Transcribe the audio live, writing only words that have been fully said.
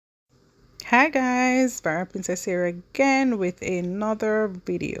Hi guys, Viralprincess here again with another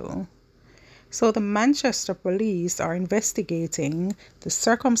video. So the Manchester police are investigating the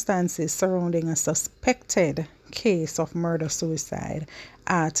circumstances surrounding a suspected case of murder-suicide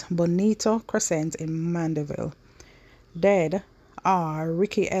at Bonito Crescent in Mandeville. Dead are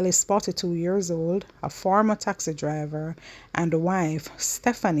Ricky Ellis, 42 years old, a former taxi driver, and wife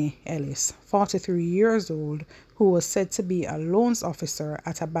Stephanie Ellis, 43 years old, who was said to be a loans officer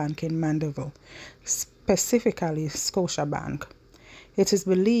at a bank in Mandeville, specifically Scotiabank. It is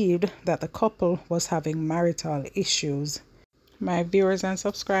believed that the couple was having marital issues. My viewers and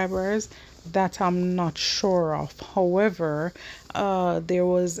subscribers, that I'm not sure of. However, there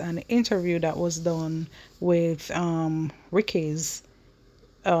was an interview that was done with Ricky's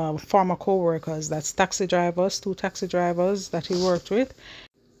former co-workers, that's taxi drivers, two taxi drivers that he worked with.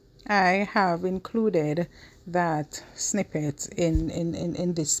 I have included that snippet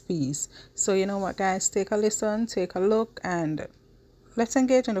in this piece. So you know what guys, take a listen, take a look, and let's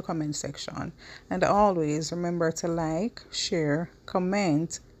engage in the comment section. And always remember to like, share,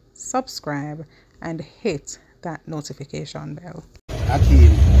 comment, subscribe, and hit that notification bell.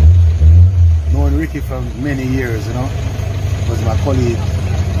 Akeem, knowing Ricky for many years, you know, was my colleague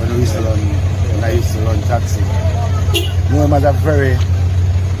when I used to run taxi. Know him as a very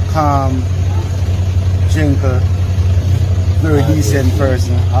calm, gentle, very decent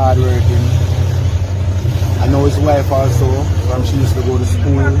person, hardworking. I know his wife also, from she used to go to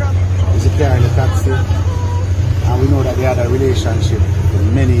school, used to carry in the taxi, and we know that they had a relationship for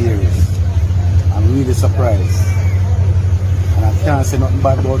many years. I'm really surprised. And I can't say nothing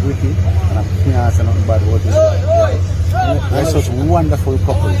bad about Ricky, and I can't say nothing bad about his wife. They're such wonderful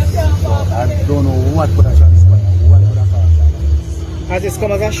couples. So I don't know what could have transpired. Has this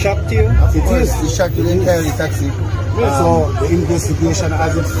come as a shock to you? It is a shock to the entire taxi. So the investigation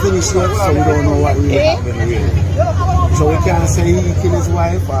hasn't finished yet, so we don't know what really happened really. So we can't say he killed his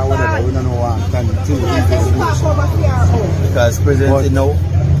wife or whatever. We don't know what until the investigation. Because presently now,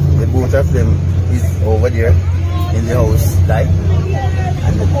 the both of them is over there in the house, like,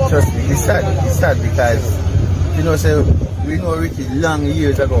 and trust me, it's sad because, you know, so we know Ricky long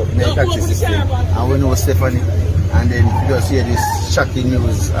years ago in the taxi system, and we know Stephanie, and then we just hear this shocking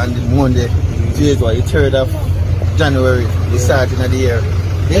news, and Monday, the 3rd of January, the starting of the year.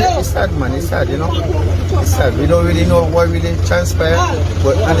 Yeah, it's sad, man, it's sad, you know, it's sad. We don't really know what really transpired,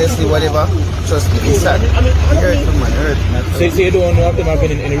 but honestly, whatever, trust me, it's sad. It hurts, man, it hurts. So you don't know if them have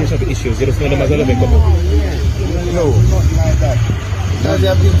been in any relationship issues, you just know them as a loving couple? No, nothing like that. Because they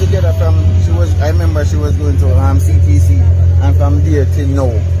have been together from, I remember she was going to CTC, and from there till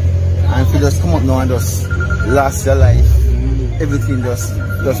now, and she just come up now and just lost her life. Everything just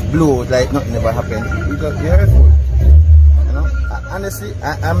blew like nothing ever happened. It's hurtful. You know? Honestly,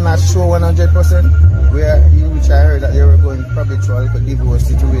 I'm not sure 100% in which I heard that they were going probably through a divorce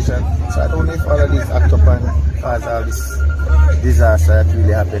situation. So I don't know if all of this act up and cause all this disaster that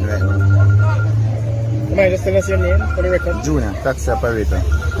really happened right now. Am I just tell us your name for the record? Junior, taxi operator,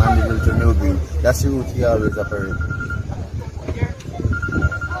 Mandeville to Mill Green. That's the route he always operates.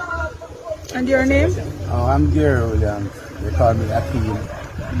 And your name? Oh, I'm Gary Williams. They call me Akeem.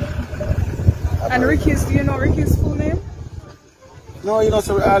 And Ricky's, do you know Ricky's full name? No, you know,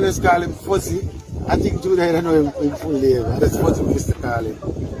 so we always call him Fuzzy. I think Judah, I don't know him full name. That's Fuzzy we used to call him.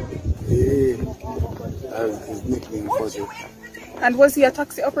 Yeah. His nickname, Fuzzy. And was he a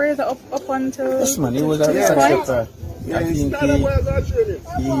taxi operator up until... Yes, man, he was a taxi operator. I think he come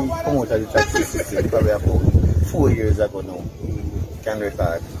out of the taxi system probably about 4 years ago now. Can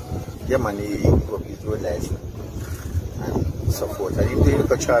record. Yeah, man, he took his road license and so forth. And he doing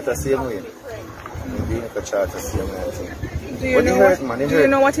the charter same way. He doing the charter same way, I think. Do you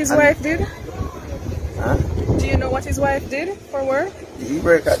know what his wife did? Huh? Do you know what his wife did for work? He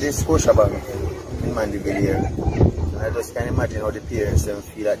worked at the Scotiabank in Mandeville here. I just can't imagine how the parents them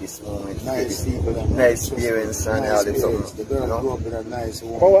feel at this moment. Nice people, nice parents and all the stuff. The girl grew up with a nice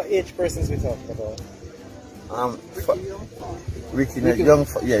woman. What age persons we talking about? Ricky 9 and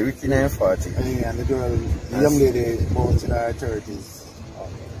 40. And the girl, the young lady, about in her 30s.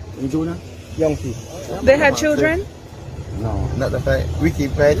 In Jonah? Young people. They had children? No. Not that Ricky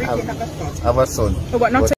might have a son. But not